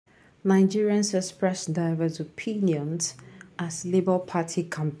Nigerians express diverse opinions as Labour Party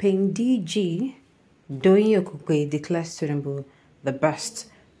campaign DG Doyin Okupe declares Tinubu the best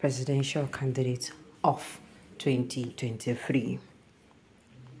presidential candidate of 2023.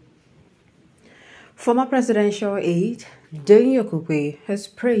 Former presidential aide Doyin Okupe has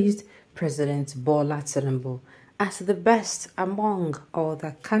praised President Bola Tinubu as the best among all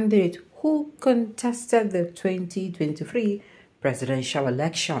the candidates who contested the 2023 presidential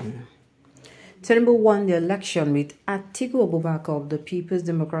election. Tinubu won the election with Atiku Abubakar of the People's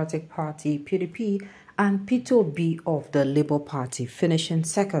Democratic Party (PDP) and Peter Obi of the Labour Party, finishing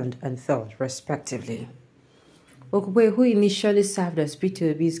second and third respectively. Okupe, who initially served as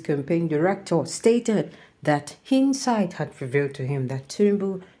Peter Obi's campaign director, stated that hindsight had revealed to him that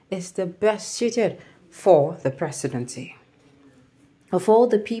Tinubu is the best suited for the presidency. Of all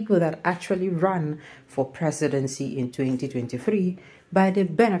the people that actually ran for presidency in 2023, by the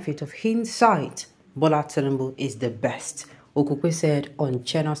benefit of hindsight, Bola Tinubu is the best, Okupe said on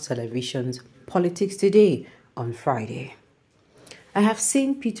Channel Television's Politics Today on Friday. I have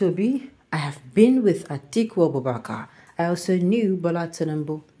seen Peter Obi. I have been with Atiku Abubakar. I also knew Bola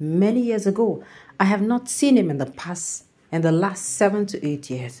Tinubu many years ago. I have not seen him in the last 7 to 8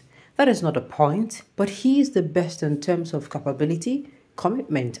 years. That is not a point, but he is the best in terms of capability,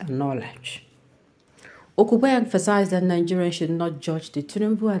 commitment and knowledge. Okupe emphasized that Nigerians should not judge the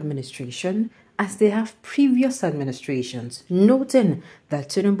Tinubu administration as they have previous administrations, noting that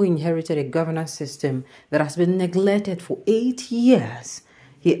Tinubu inherited a governance system that has been neglected for 8 years.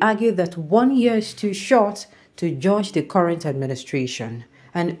 He argued that 1 year is too short to judge the current administration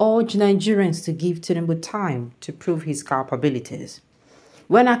and urged Nigerians to give Tinubu time to prove his capabilities.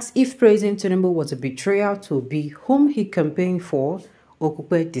 When asked if praising Tinubu was a betrayal to Obi, whom he campaigned for,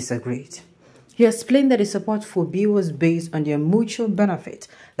 Okupe disagreed. He explained that his support for Obi was based on their mutual benefit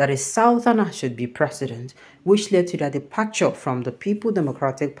that a Southerner should be president, which led to their departure from the People's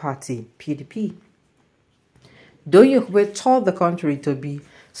Democratic Party (PDP). Doyin Okupe told the country to be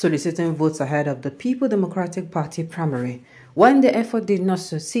soliciting votes ahead of the People's Democratic Party primary. When the effort did not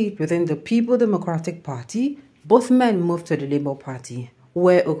succeed within the People's Democratic Party, both men moved to the Labour Party,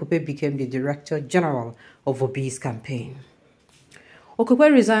 where Okupe became the Director General of Obi's campaign.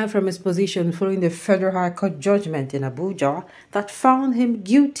 Okupe resigned from his position following the Federal High Court judgment in Abuja that found him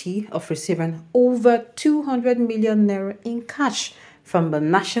guilty of receiving over 200 million naira in cash from the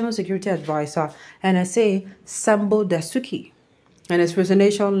National Security Advisor NSA Sambo Dasuki. In his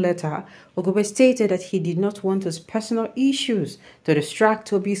resignation letter, Okupe stated that he did not want his personal issues to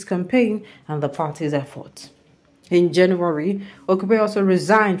distract Obi's campaign and the party's efforts. In January, Okupe also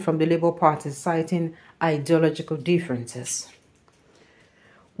resigned from the Labour Party, citing ideological differences.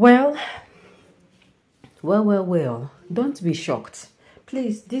 Well, don't be shocked.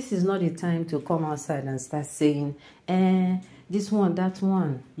 Please, this is not the time to come outside and start saying, this one, that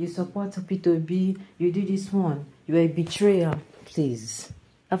one, you support Peter Obi, you do this one, you are a betrayer. Please,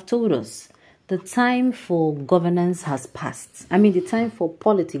 I've told us, the time for governance has passed. I mean, the time for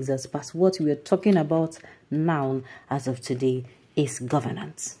politics has passed. What we are talking about now, as of today, is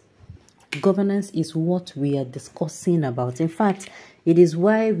governance. Governance is what we are discussing about. In fact, it is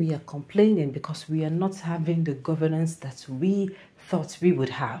why we are complaining, because we are not having the governance that we thought we would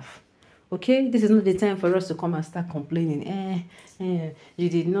have. Okay, this is not the time for us to come and start complaining. You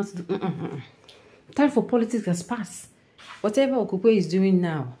did not do. Time for politics has passed. Whatever Okupe is doing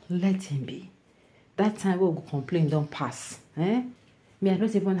now, let him be. That time we'll complain, don't pass. Me, I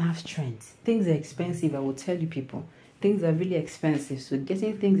don't even have strength. Things are expensive, I will tell you people. Things are really expensive. So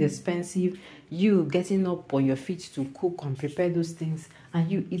getting things expensive, you getting up on your feet to cook and prepare those things,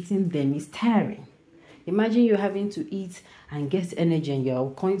 and you eating them is tiring. Imagine you having to eat and get energy, and you're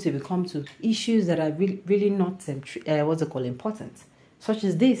going to become to issues that are really not important, such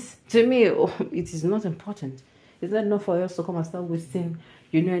as this. To me, it is not important. It's not enough for us to come and start wasting,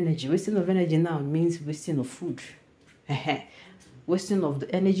 energy. Wasting of energy now means wasting of food. Wasting of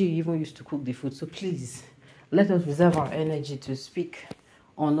the energy you even used to cook the food. So please, let us reserve our energy to speak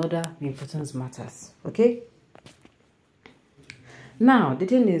on other important matters. Okay? Now, the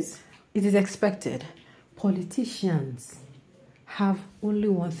thing is, it is expected. Politicians have only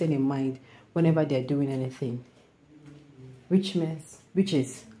one thing in mind whenever they're doing anything. Which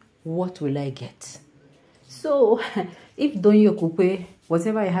is, what will I get? So, if Doyin Okupe,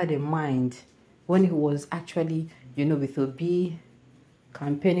 whatever he had in mind when he was actually, with Obi,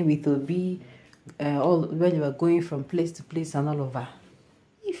 campaigning with Obi, when you were going from place to place and all over,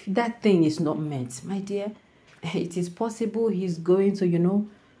 if that thing is not met, my dear, it is possible he's going to,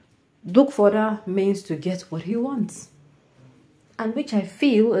 look for other means to get what he wants. And which I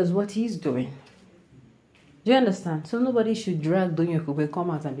feel is what he's doing. Do you understand? So nobody should drag Okupe come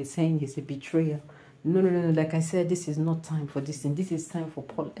out and be saying he's a betrayer. No, no, no, no. Like I said, this is not time for this thing. This is time for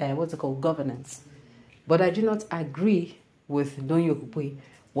what's it called? Governance. But I do not agree with Okupe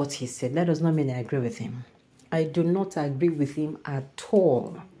what he said. That does not mean I agree with him. I do not agree with him at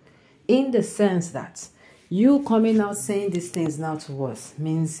all. In the sense that you coming out saying these things now to us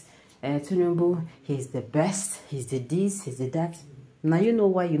means Tinubu, he's the best, he's the this, he's the that. Now you know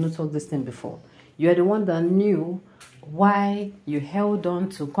why you not talk this thing before. You are the one that knew why you held on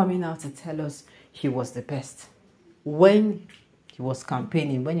to coming out to tell us he was the best. When he was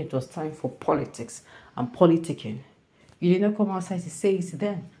campaigning, when it was time for politics and politicking, you did not come outside to say it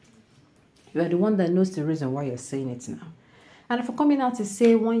then. You are the one that knows the reason why you're saying it now. And for coming out to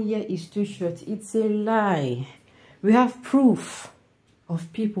say 1 year is too short, it's a lie. We have proof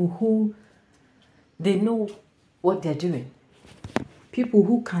of people who, they know what they're doing. People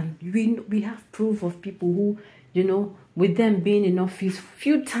who can, we have proof of people who, you know, with them being in office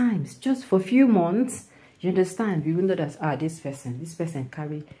few times, just for a few months, you understand, we will know that, this person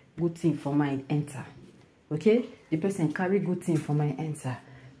carry good thing for my enter. Okay? The person carry good thing for my enter.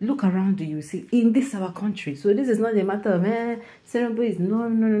 Look around you, see, in this our country. So this is not a matter of, Tinubu is,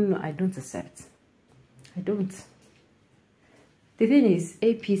 no, I don't accept. I don't. The thing is,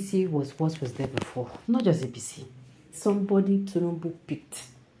 APC was what was there before. Not just APC. Somebody Tinubu picked.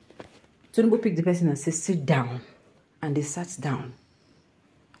 Tinubu picked the person and said, sit down. And they sat down.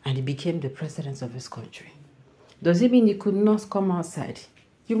 And he became the president of his country. Does it mean he could not come outside?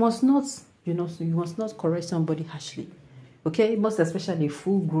 You must not, you must not correct somebody harshly. Okay, most especially a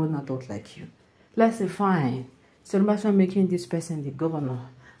full-grown adult like you. Let's say, fine. So after making this person the governor,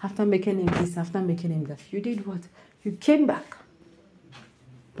 after making him this, after making him that, you did what? You came back.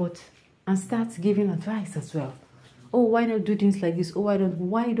 But, and start giving advice as well. Oh, why not do things like this? Oh,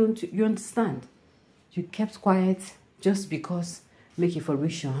 why don't you understand? You kept quiet just because make it for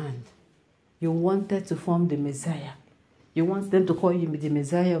reach your hand. You wanted to form the Messiah. You want them to call you the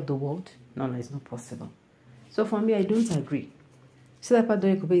Messiah of the world? No, it's not possible. So for me, I don't agree. So that part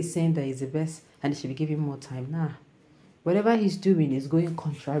Okupe is saying that he's the best and he should be giving more time. Nah. Whatever he's doing is going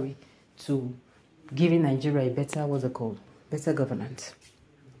contrary to giving Nigeria a better, what's it called? Better governance.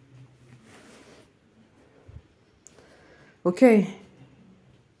 Okay.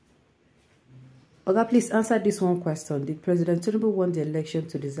 Oga, please answer this one question. Did President Tinubu won the election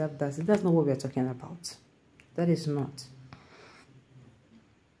to deserve that? That's not what we're talking about. That is not.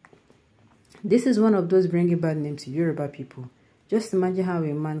 This is one of those bringing bad name to Yoruba people. Just imagine how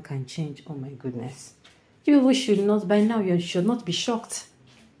a man can change. Oh my goodness. You should not, by now, you should not be shocked.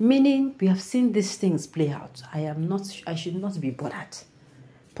 Meaning, we have seen these things play out. I should not be bothered.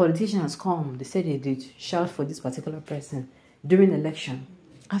 Politicians come, they say they did shout for this particular person during election.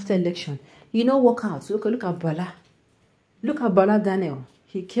 After election, you know, walk out. Look at Bala. Look at Bala Daniel.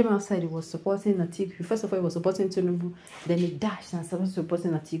 He came outside, he was supporting Atiku. First of all, he was supporting Tinubu. Then he dashed and started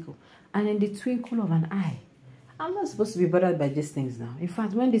supporting Atiku. And in the twinkle of an eye. I'm not supposed to be bothered by these things now. In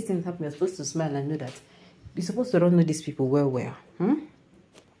fact, when these things happen, you're supposed to smile and know that you're supposed to not know these people well.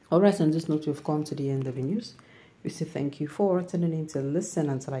 Alright, on this note, we've come to the end of the news. We say thank you for tuning in to listen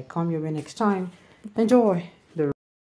until I come your way next time. Enjoy.